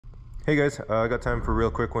Hey guys, I got time for a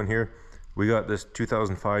real quick one here. We got this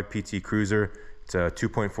 2005 PT Cruiser. It's a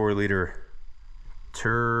 2.4 liter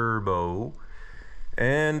turbo,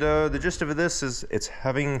 and the gist of this is it's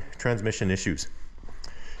having transmission issues.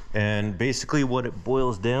 And basically what it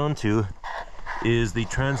boils down to is the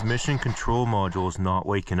transmission control module is not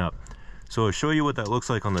waking up. So I'll show you what that looks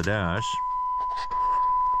like on the dash.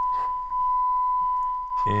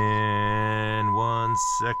 And 1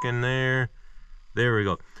 second there. There we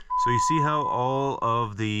go. So you see how all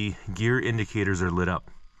of the gear indicators are lit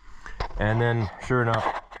up. And then sure enough,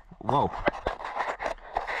 whoa,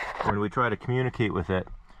 when we try to communicate with it,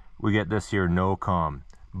 we get this here, no comm.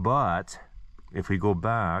 But if we go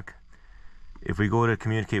back, if we go to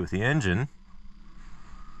communicate with the engine,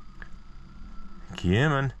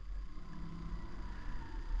 come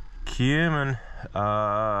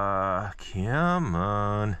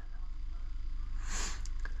on.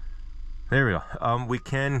 There we go. We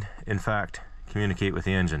can, in fact, communicate with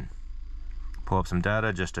the engine. Pull up some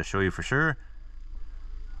data just to show you for sure.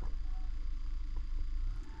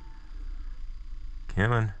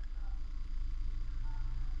 Come on.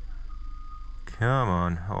 Come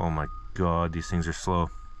on. Oh my God, these things are slow.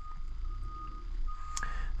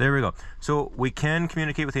 There we go. So we can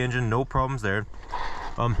communicate with the engine, no problems there.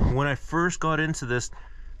 When I first got into this,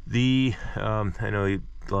 I know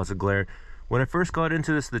lots of glare. When I first got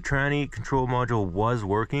into this, the tranny control module was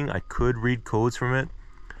working. I could read codes from it.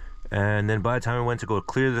 And then by the time I went to go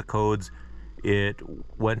clear the codes, it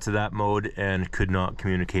went to that mode and could not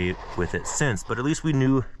communicate with it since. But at least we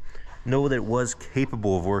know that it was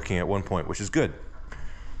capable of working at one point, which is good.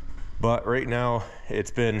 But right now,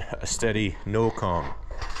 it's been a steady no comm.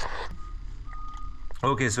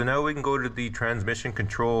 Okay, so now we can go to the transmission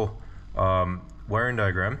control wiring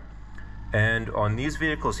diagram. And on these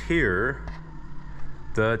vehicles here,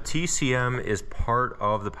 the TCM is part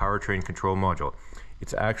of the powertrain control module.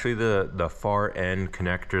 It's actually the far end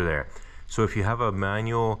connector there. So if you have a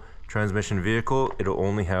manual transmission vehicle, it'll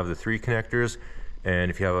only have the 3 connectors. And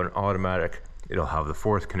if you have an automatic, it'll have the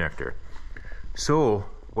 4th connector. So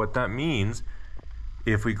what that means,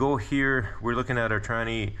 if we go here, we're looking at our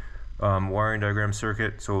tranny wiring diagram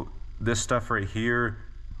circuit. So this stuff right here,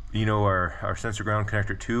 you know, our sensor ground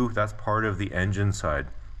connector 2, that's part of the engine side.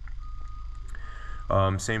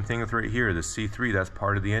 Same thing with right here, the C3, that's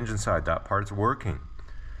part of the engine side. That part's working.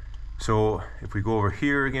 So if we go over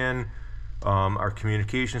here again, our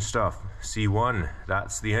communication stuff, C1,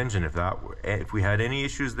 that's the engine. If we had any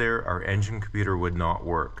issues there, our engine computer would not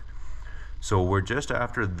work. So we're just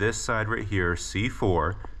after this side right here,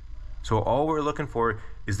 C4. So all we're looking for,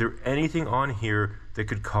 is there anything on here that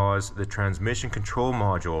could cause the transmission control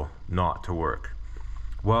module not to work?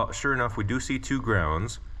 Well, sure enough, we do see 2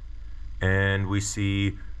 grounds, and we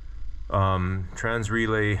see trans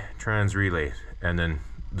relay, and then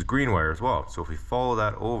the green wire as well. So if we follow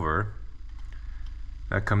that over,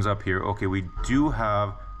 that comes up here. Okay, we do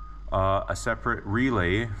have a separate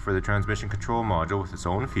relay for the transmission control module with its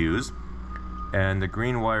own fuse, and the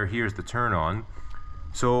green wire here is the turn on.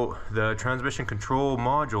 So the transmission control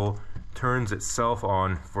module turns itself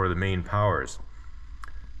on for the main powers.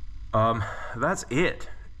 That's it.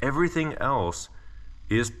 Everything else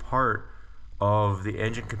is part of the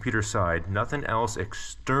engine computer side. Nothing else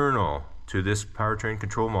external to this powertrain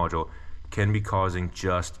control module can be causing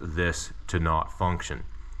just this to not function,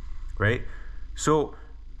 right? So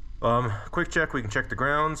quick check, we can check the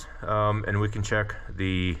grounds, and we can check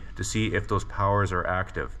to see if those powers are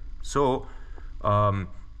active. So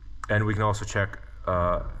and we can also check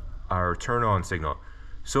our turn on signal.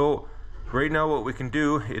 So right now what we can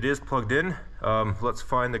do, it is plugged in. Let's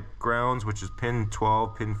find the grounds, which is pin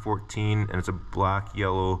 12, pin 14, and it's a black,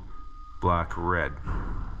 yellow, black, red.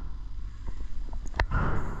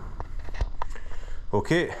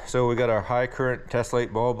 Okay, so we got our high current test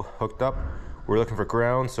light bulb hooked up. We're looking for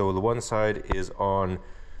ground, so the one side is on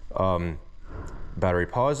battery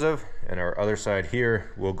positive, and our other side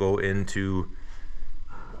here will go into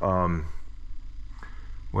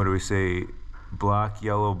what do we say, black,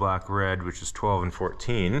 yellow, black, red, which is 12 and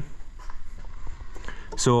 14.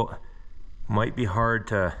 So might be hard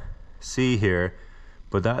to see here,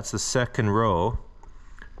 but that's the second row.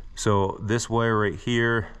 So this wire right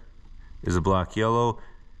here is a black, yellow,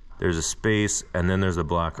 there's a space, and then there's a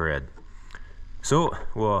black, red. So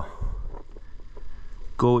we'll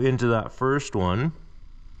go into that first one.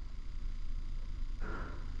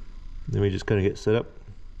 Let me just kind of get set up,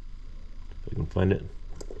 if I can find it.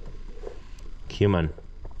 Come on.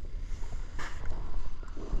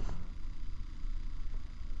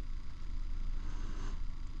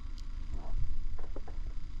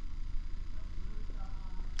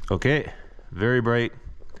 Okay, very bright.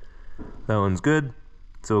 That one's good.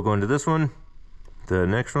 So we'll go into this one, the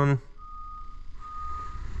next one.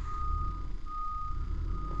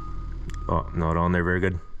 Oh, not on there very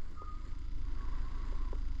good.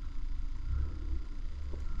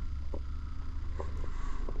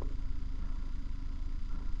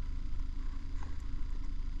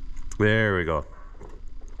 There we go.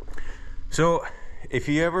 So if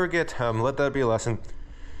you ever get, let that be a lesson.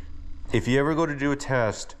 If you ever go to do a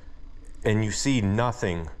test and you see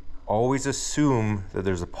nothing, always assume that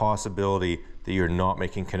there's a possibility that you're not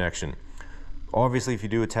making connection. Obviously, if you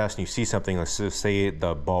do a test and you see something, let's just say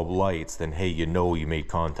the bulb lights, then hey, you know you made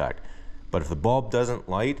contact. But if the bulb doesn't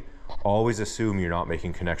light, always assume you're not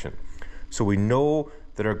making connection. So we know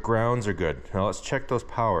that our grounds are good. Now let's check those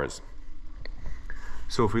powers.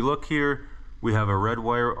 So if we look here, we have a red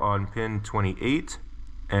wire on pin 28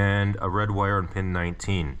 and a red wire on pin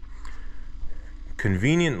 19.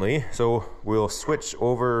 Conveniently, so we'll switch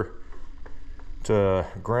over to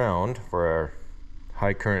ground for our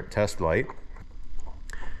high current test light.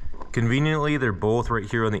 Conveniently, they're both right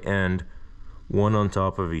here on the end, one on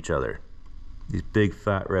top of each other. These big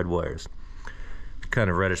fat red wires.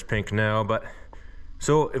 Kind of reddish pink now, but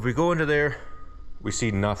so if we go into there, we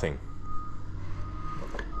see nothing.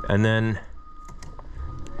 And then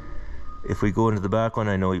if we go into the back one,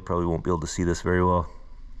 I know you probably won't be able to see this very well.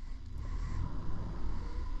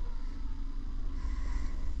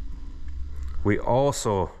 We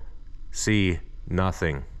also see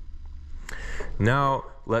nothing. Now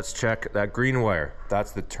let's check that green wire.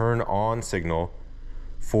 That's the turn on signal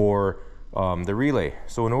for the relay.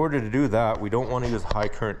 So in order to do that, we don't want to use a high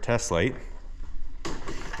current test light.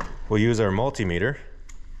 We'll use our multimeter.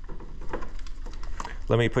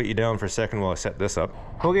 Let me put you down for a second while I set this up.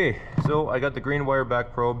 Okay, so I got the green wire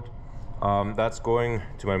back probed. That's going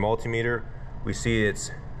to my multimeter. We see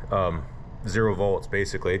it's 0 volts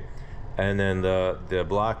basically. And then the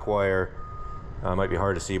black wire might be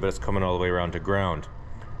hard to see, but it's coming all the way around to ground.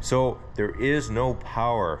 So there is no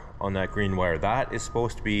power on that green wire. That is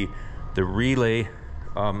supposed to be the relay.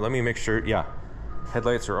 Let me make sure, yeah,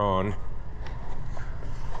 headlights are on.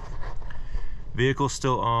 Vehicle's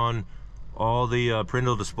still on. All the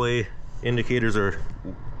parental display indicators are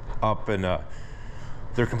up and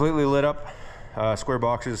they're completely lit up, square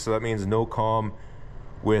boxes, so that means no comm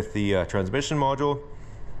with the transmission module.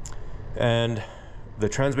 And the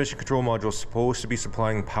transmission control module is supposed to be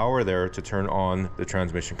supplying power there to turn on the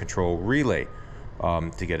transmission control relay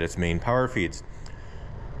to get its main power feeds.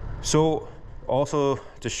 So also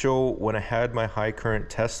to show when I had my high current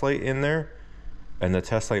test light in there and the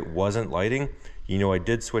test light wasn't lighting, you know, I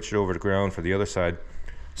did switch it over to ground for the other side.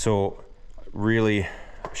 So really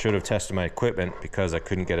should have tested my equipment because I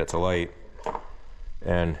couldn't get it to light.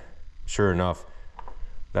 And sure enough,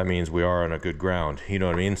 that means we are on a good ground. You know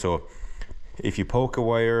what I mean? So if you poke a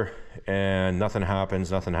wire and nothing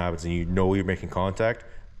happens, and you know you're making contact,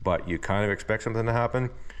 but you kind of expect something to happen,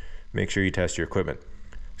 make sure you test your equipment.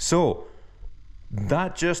 So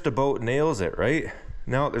that just about nails it, right?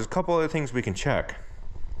 Now there's a couple other things we can check.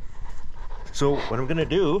 So what I'm gonna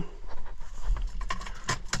do,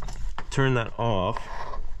 turn that off.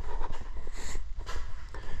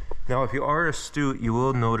 Now if you are astute, you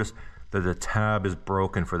will notice that the tab is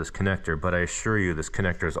broken for this connector, but I assure you this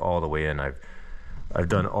connector is all the way in. I've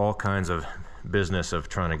done all kinds of business of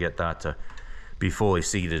trying to get that to be fully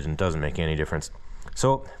seated, and it doesn't make any difference.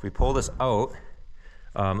 So if we pull this out,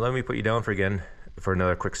 let me put you down for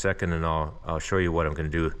another quick second, and I'll show you what I'm gonna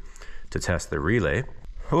do to test the relay.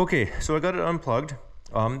 Okay, so I got it unplugged.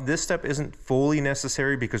 This step isn't fully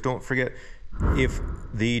necessary because don't forget, if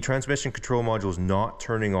the transmission control module is not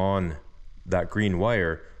turning on that green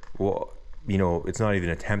wire, well, you know, it's not even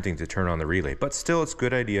attempting to turn on the relay, but still it's a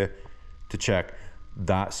good idea to check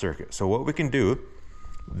that circuit. So what we can do,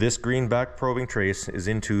 this green back probing trace is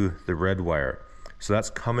into the red wire. So that's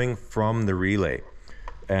coming from the relay,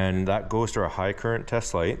 and that goes to our high current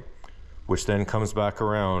test light, which then comes back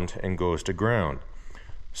around and goes to ground.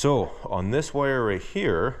 So on this wire right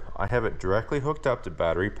here, I have it directly hooked up to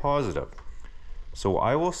battery positive. So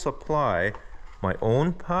I will supply my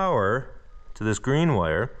own power to this green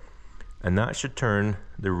wire, and that should turn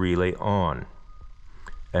the relay on.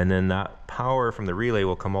 And then that power from the relay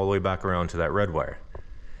will come all the way back around to that red wire.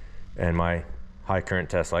 And my high current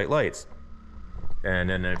test light lights. And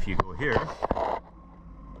then if you go here,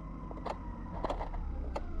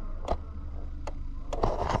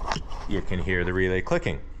 you can hear the relay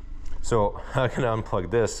clicking. So I'm gonna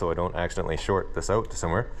unplug this so I don't accidentally short this out to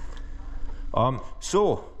somewhere.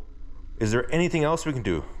 So is there anything else we can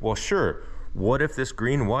do? Well, sure. What if this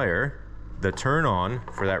green wire the turn on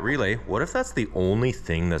for that relay, what if that's the only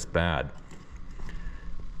thing that's bad?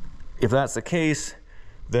 If that's the case,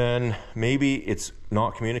 then maybe it's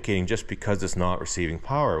not communicating just because it's not receiving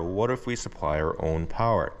power. What if we supply our own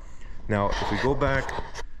power? Now, if we go back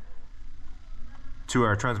to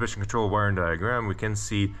our transmission control wiring diagram, we can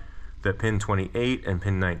see that pin 28 and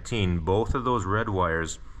pin 19, both of those red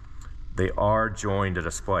wires, they are joined at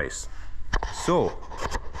a splice. So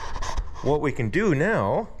what we can do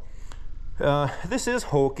now, this is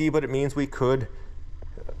hokey, but it means we could,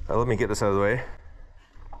 let me get this out of the way.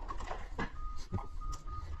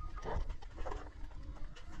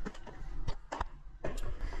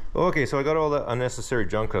 Okay, so I got all that unnecessary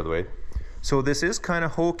junk out of the way. So this is kind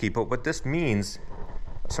of hokey, but what this means,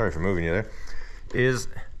 sorry for moving you there, is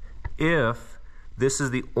if this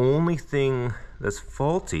is the only thing that's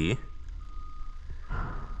faulty,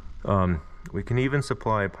 we can even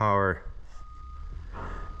supply power.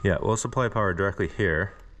 Yeah, we'll supply power directly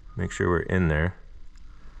here. Make sure we're in there.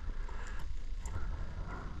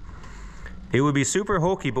 It would be super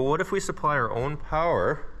hokey, but what if we supply our own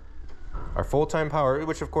power, our full-time power,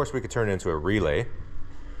 which of course we could turn into a relay.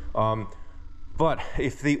 But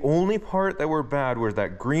if the only part that were bad was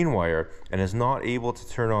that green wire and is not able to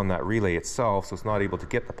turn on that relay itself, so it's not able to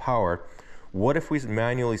get the power, what if we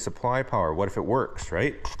manually supply power? What if it works,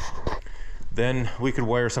 right? Then we could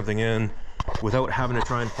wire something in without having to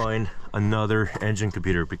try and find another engine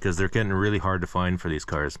computer, because they're getting really hard to find for these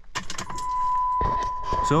cars.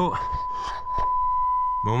 So,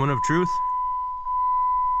 moment of truth.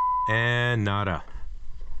 And nada.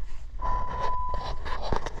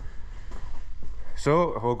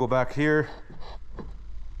 So we'll go back here.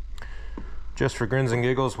 Just for grins and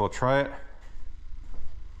giggles, we'll try it.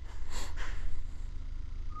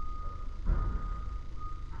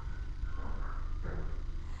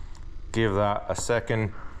 Give that a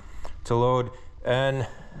second to load. And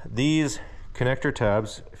these connector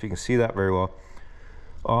tabs, if you can see that very well,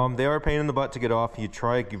 they are a pain in the butt to get off. You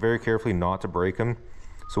try very carefully not to break them.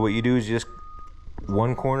 So what you do is just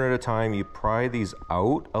one corner at a time, you pry these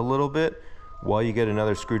out a little bit while you get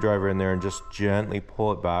another screwdriver in there and just gently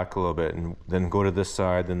pull it back a little bit, and then go to this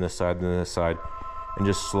side, then this side, then this side, and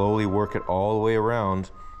just slowly work it all the way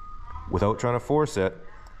around without trying to force it,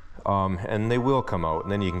 and they will come out,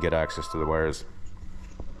 and then you can get access to the wires.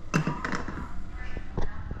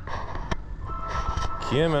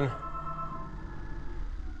 Coming.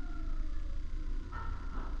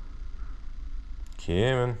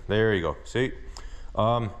 There you go. See?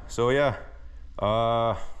 So yeah,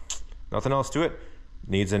 nothing else to it.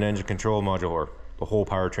 Needs an engine control module, or the whole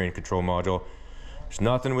powertrain control module. There's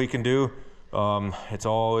nothing we can do. It's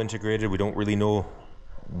all integrated. We don't really know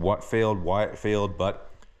what failed, why it failed, but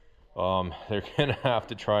they're gonna have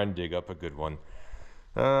to try and dig up a good one.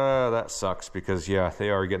 That sucks, because yeah, they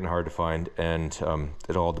are getting hard to find, and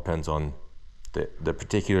it all depends on the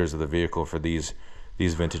particulars of the vehicle for these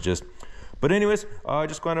vintages. But anyways, I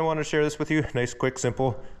just kind of want to share this with you. Nice, quick,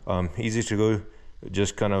 simple, easy to go.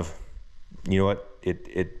 Just kind of, you know what,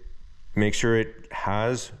 it make sure it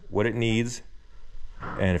has what it needs.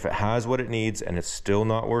 And if it has what it needs and it's still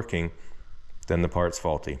not working, then the part's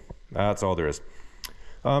faulty. That's all there is.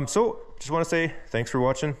 So just want to say thanks for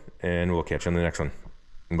watching, and we'll catch you on the next one.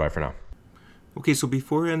 And bye for now. Okay, so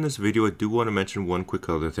before I end this video, I do want to mention one quick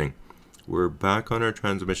other thing. We're back on our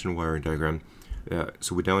transmission wiring diagram.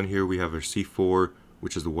 So down here we have our C4,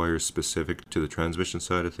 which is the wires specific to the transmission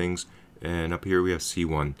side of things, and up here we have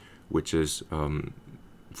C1, which is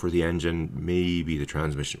for the engine, maybe the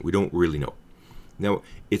transmission. We don't really know. Now,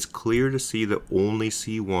 it's clear to see that only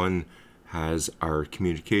C1 has our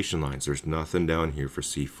communication lines. There's nothing down here for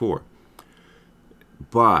C4.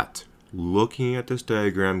 But looking at this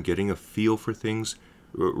diagram, getting a feel for things,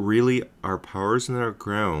 really our powers and our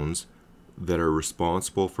grounds that are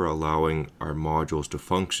responsible for allowing our modules to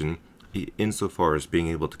function, insofar as being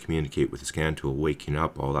able to communicate with the scan tool, waking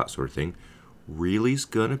up, all that sort of thing, really is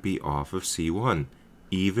going to be off of C1,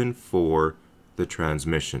 even for the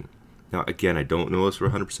transmission. Now again, I don't know this for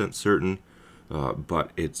 100% certain,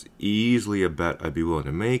 but it's easily a bet I'd be willing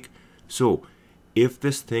to make. So if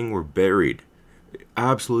this thing were buried,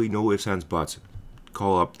 absolutely no ifs, ands, buts,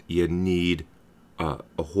 call up, you need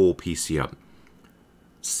a whole PCM.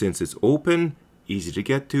 Since it's open, easy to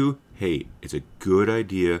get to, hey, it's a good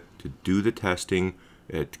idea to do the testing,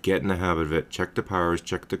 to get in the habit of it, check the powers,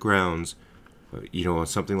 check the grounds. You know,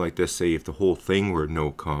 something like this, say if the whole thing were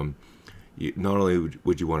no-com, not only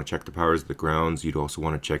would you want to check the powers, the grounds, you'd also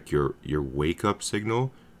want to check your wake-up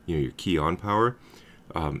signal, you know, your key-on power.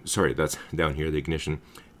 Sorry, that's down here, the ignition.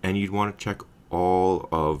 And you'd want to check all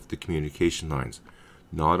of the communication lines.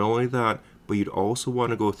 Not only that, but you'd also want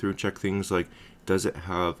to go through and check things like, does it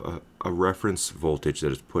have a reference voltage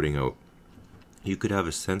that it's putting out? You could have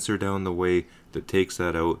a sensor down the way that takes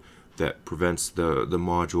that out, that prevents the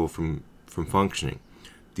module from functioning.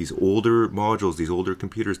 These older modules, these older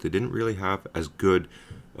computers, they didn't really have as good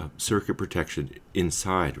circuit protection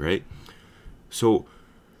inside, right? So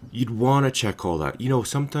you'd want to check all that. You know,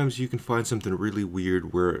 sometimes you can find something really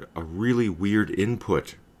weird where a really weird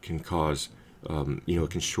input can cause, you know,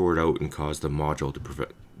 it can short out and cause the module to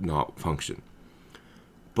prevent not function.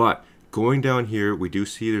 But going down here, we do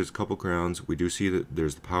see there's a couple grounds. We do see that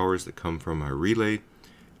there's the powers that come from our relay.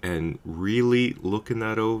 And really looking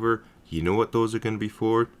that over, you know what those are going to be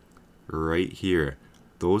for? Right here.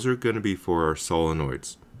 Those are going to be for our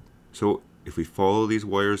solenoids. So if we follow these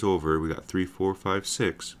wires over, we got 3, 4, 5,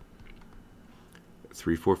 6.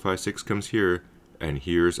 3, 4, 5, 6 comes here, and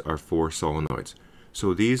here's our 4 solenoids.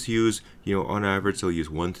 So these use, you know, on average, they'll use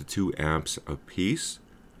 1 to 2 amps a piece.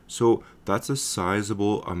 So that's a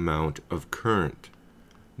sizable amount of current.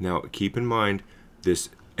 Now, keep in mind, this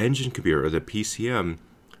engine computer, or the PCM,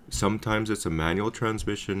 sometimes it's a manual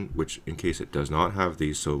transmission, which in case it does not have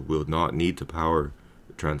these, so will not need to power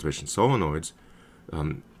transmission solenoids.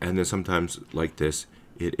 And then sometimes, like this,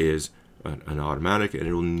 it is an automatic, and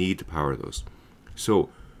it will need to power those. So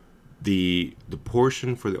the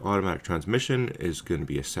portion for the automatic transmission is going to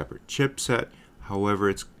be a separate chipset. However,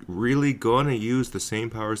 it's really going to use the same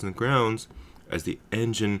powers and grounds as the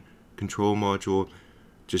engine control module.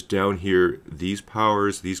 Just down here, these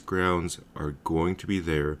powers, these grounds are going to be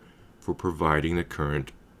there for providing the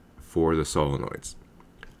current for the solenoids.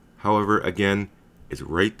 However, again, it's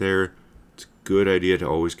right there. It's a good idea to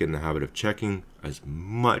always get in the habit of checking as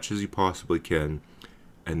much as you possibly can.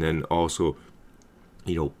 And then also,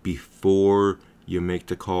 you know, before you make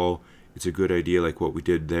the call, it's a good idea, like what we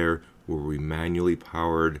did there, where we manually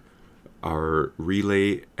powered our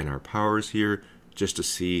relay and our powers here, just to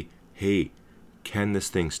see, hey, can this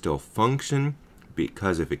thing still function?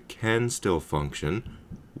 Because if it can still function,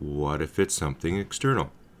 what if it's something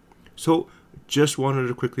external? So just wanted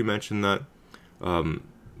to quickly mention that.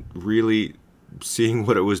 Really seeing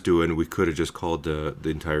what it was doing, we could have just called the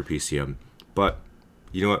entire PCM. But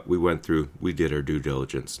you know what? We did our due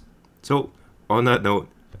diligence. So on that note,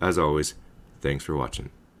 as always, thanks for watching.